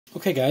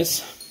Okay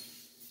guys,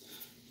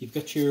 you've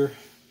got your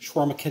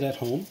shawarma kit at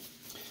home.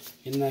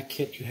 In that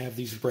kit you have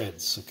these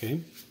breads, okay?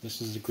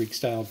 This is a Greek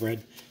style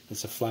bread.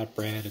 It's a flat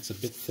bread, it's a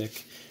bit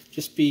thick.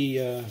 Just be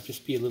a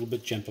little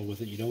bit gentle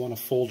with it. You don't want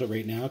to fold it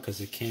right now because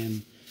it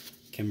can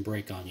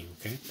break on you,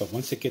 okay? But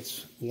once it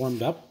gets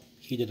warmed up,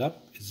 heated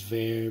up, it's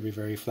very,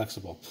 very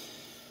flexible.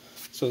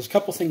 So there's a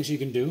couple things you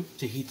can do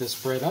to heat this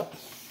bread up.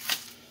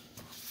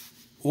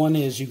 One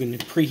is you can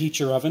preheat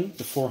your oven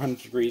to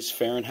 400 degrees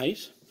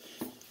Fahrenheit.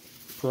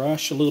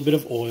 Brush a little bit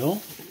of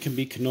oil. It can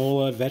be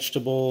canola,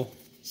 vegetable,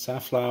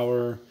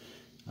 safflower,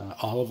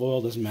 olive oil,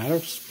 doesn't matter.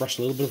 Just brush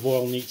a little bit of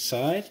oil on each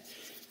side.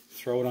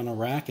 Throw it on a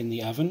rack in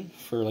the oven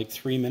for like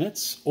 3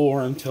 minutes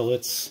or until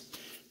it's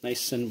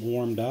nice and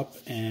warmed up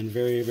and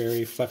very,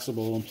 very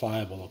flexible and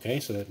pliable, okay?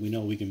 So that we know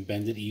we can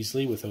bend it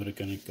easily without it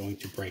going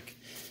to break,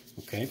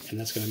 okay? And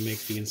that's going to make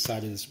the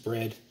inside of this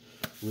bread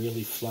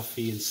really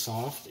fluffy and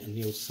soft and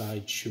the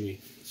outside chewy.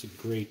 It's a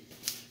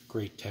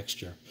great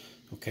texture.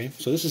 Okay,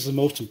 so this is the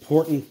most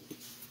important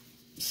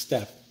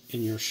step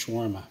in your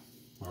shawarma,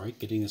 all right,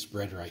 getting this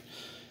bread right.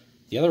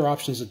 The other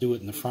option is to do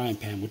it in the frying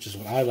pan, which is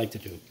what I like to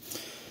do.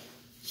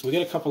 So we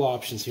got a couple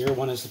options here.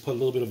 One is to put a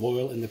little bit of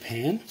oil in the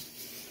pan,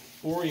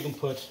 or you can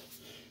put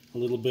a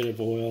little bit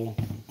of oil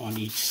on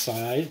each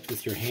side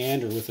with your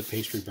hand or with a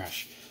pastry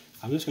brush.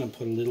 I'm just going to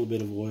put a little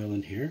bit of oil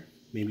in here,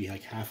 maybe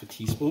like half a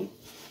teaspoon.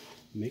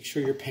 Make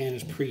sure your pan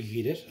is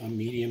preheated on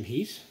medium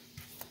heat.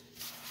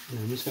 And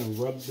I'm just going to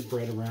rub the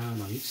bread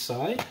around on each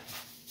side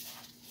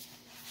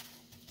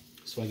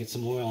so I get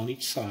some oil on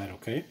each side,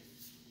 okay?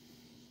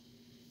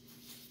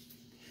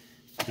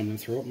 I'm going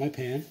to throw it in my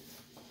pan.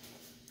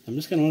 I'm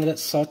just going to let it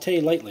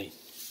saute lightly.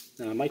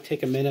 Now it might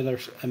take a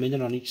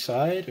minute on each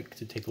side, or it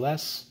could take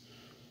less.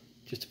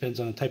 Just depends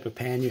on the type of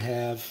pan you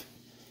have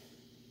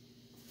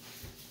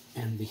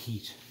and the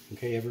heat.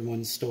 Okay,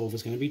 everyone's stove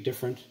is going to be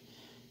different.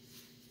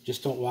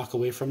 Just don't walk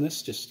away from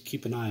this. Just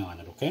keep an eye on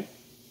it, okay?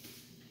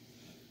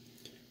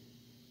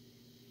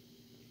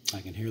 I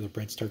can hear the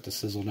bread start to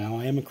sizzle now.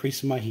 I am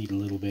increasing my heat a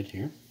little bit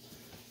here.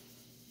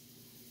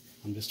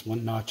 I'm just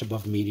one notch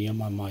above medium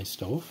on my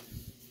stove.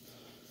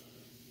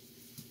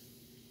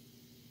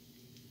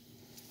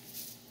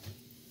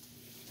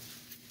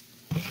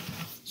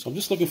 So I'm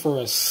just looking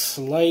for a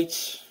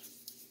slight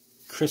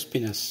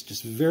crispiness,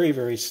 just very,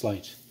 very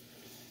slight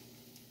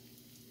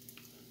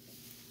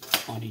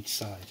on each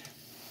side.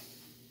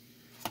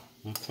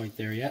 Not quite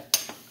there yet.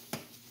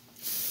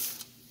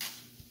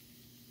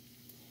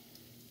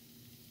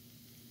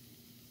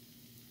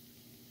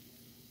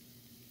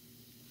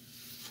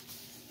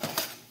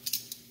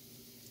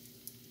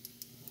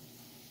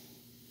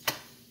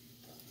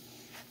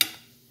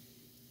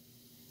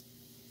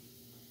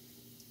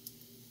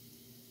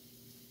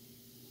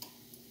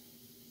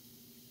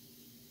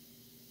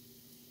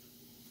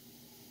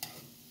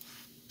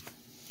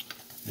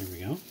 There we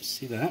go.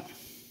 See that?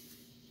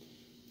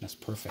 That's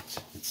perfect.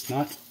 It's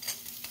not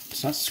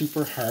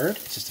super hard.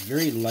 It's just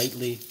very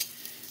lightly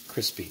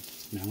crispy.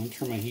 Now I'm going to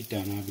turn my heat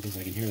down now because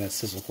I can hear that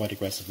sizzle quite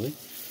aggressively.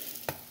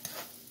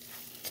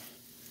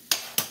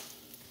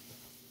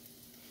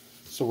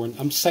 So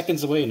I'm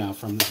seconds away now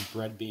from this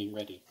bread being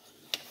ready.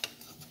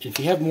 If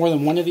you have more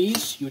than one of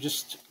these, you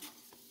just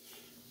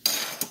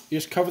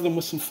cover them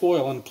with some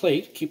foil on a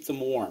plate. Keep them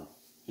warm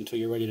until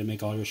you're ready to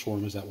make all your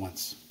shawarmas at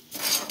once.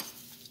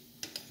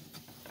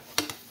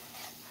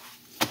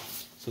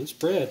 So this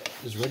bread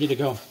is ready to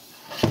go.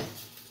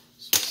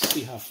 So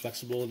see how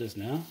flexible it is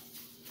now.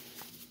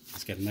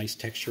 It's got a nice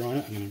texture on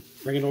it. I'm going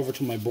to bring it over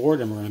to my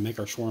board and we're going to make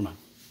our shawarma.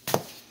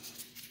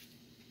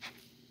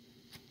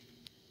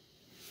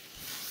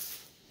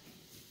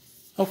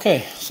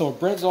 Okay, so our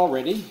bread's all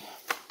ready.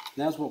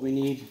 Now's what we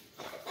need.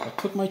 I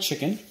took my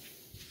chicken.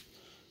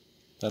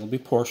 That'll be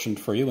portioned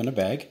for you in a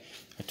bag.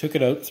 I took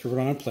it out, threw it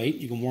on a plate.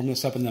 You can warm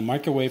this up in the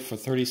microwave for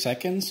 30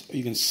 seconds, or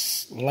you can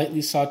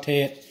lightly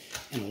saute it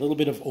in a little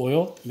bit of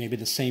oil, maybe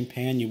the same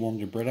pan you warmed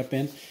your bread up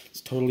in.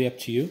 It's totally up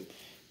to you.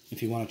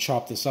 If you want to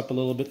chop this up a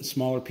little bit in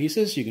smaller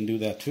pieces, you can do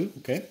that too,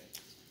 okay?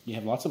 You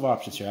have lots of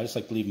options here. I just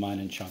like to leave mine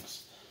in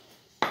chunks.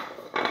 So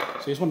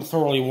you just want to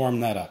thoroughly warm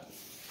that up.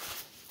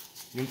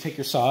 You're going to take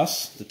your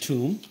sauce, the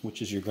toom,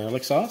 which is your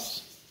garlic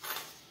sauce,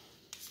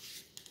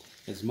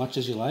 as much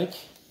as you like.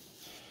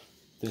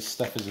 This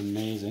stuff is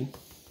amazing.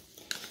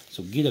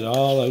 So get it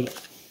all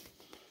out,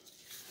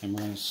 and we're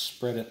going to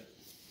spread it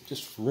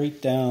just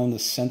right down the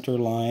center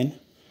line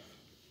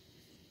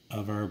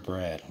of our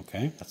bread,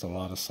 okay? That's a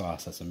lot of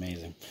sauce. That's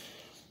amazing.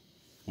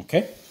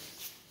 Okay?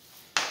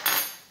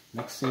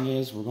 Next thing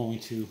is we're going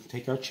to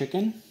take our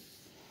chicken,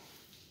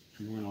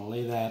 and we're going to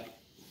lay that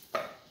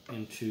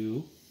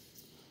into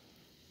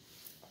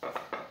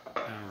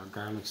our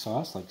garlic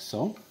sauce, like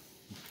so.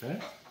 Okay?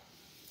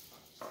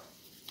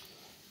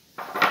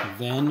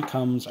 Then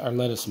comes our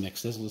lettuce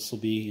mix. This will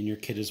be in your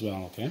kit as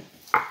well, okay?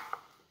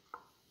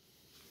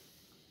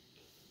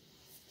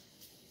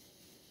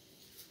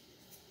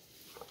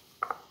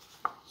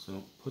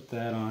 So put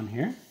that on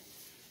here.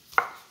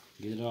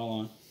 Get it all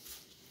on.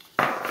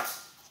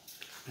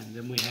 And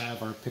then we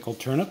have our pickled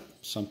turnip.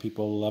 Some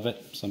people love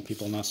it, some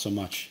people not so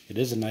much. It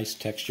is a nice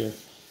texture.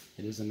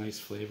 It is a nice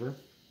flavor.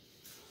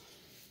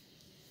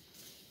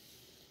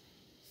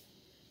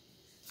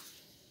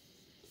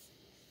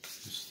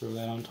 Just throw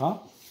that on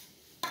top.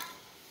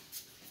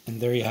 And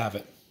there you have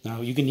it.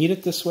 Now you can eat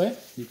it this way.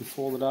 You can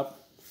fold it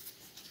up,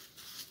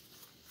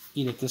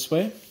 eat it this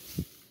way.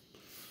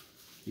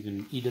 You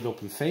can eat it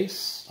open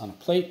face on a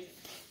plate.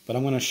 But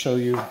I'm going to show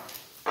you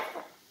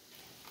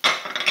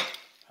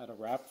how to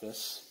wrap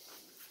this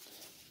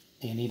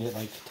and eat it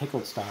like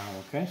pickled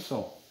style, okay?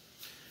 So,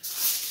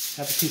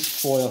 I have a piece of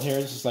foil here.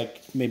 This is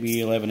like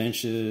maybe 11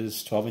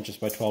 inches, 12 inches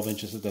by 12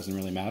 inches. It doesn't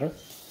really matter.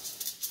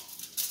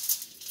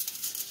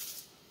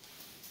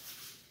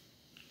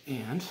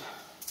 And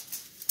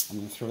I'm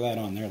going to throw that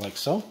on there like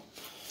so.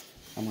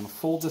 I'm going to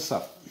fold this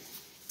up.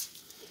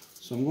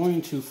 So I'm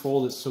going to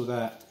fold it so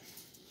that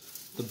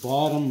the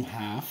bottom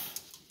half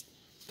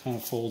kind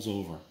of folds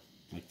over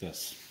like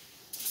this.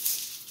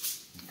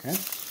 Okay.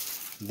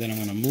 Then I'm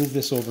going to move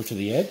this over to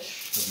the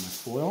edge of my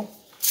foil.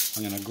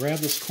 I'm going to grab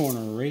this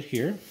corner right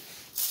here and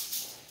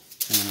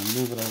I'm going to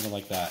move it over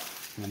like that.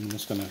 And I'm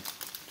just going to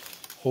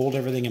hold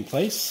everything in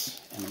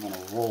place and I'm going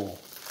to roll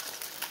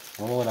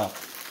it up.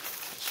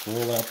 Just roll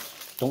it up.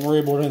 Don't worry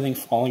about anything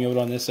falling out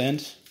on this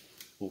end.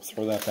 We'll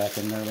throw that back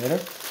in there later.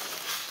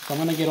 So I'm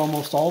going to get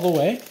almost all the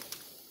way.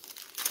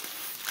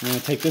 I'm going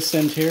to take this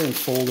end here and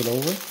fold it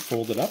over,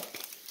 fold it up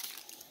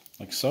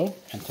like so,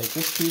 and take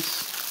this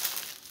piece.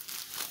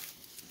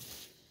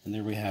 And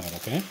there we have it,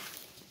 okay?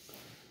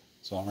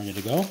 It's all ready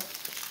to go.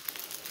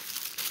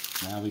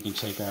 Now we can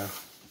take our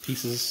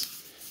pieces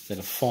that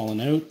have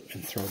fallen out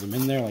and throw them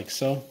in there like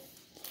so.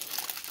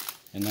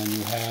 And then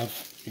you have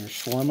your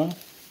shawarma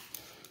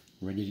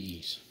ready to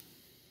eat.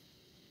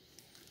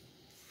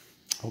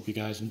 Hope you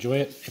guys enjoy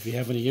it. If you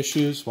have any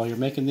issues while you're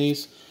making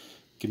these,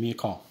 give me a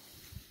call.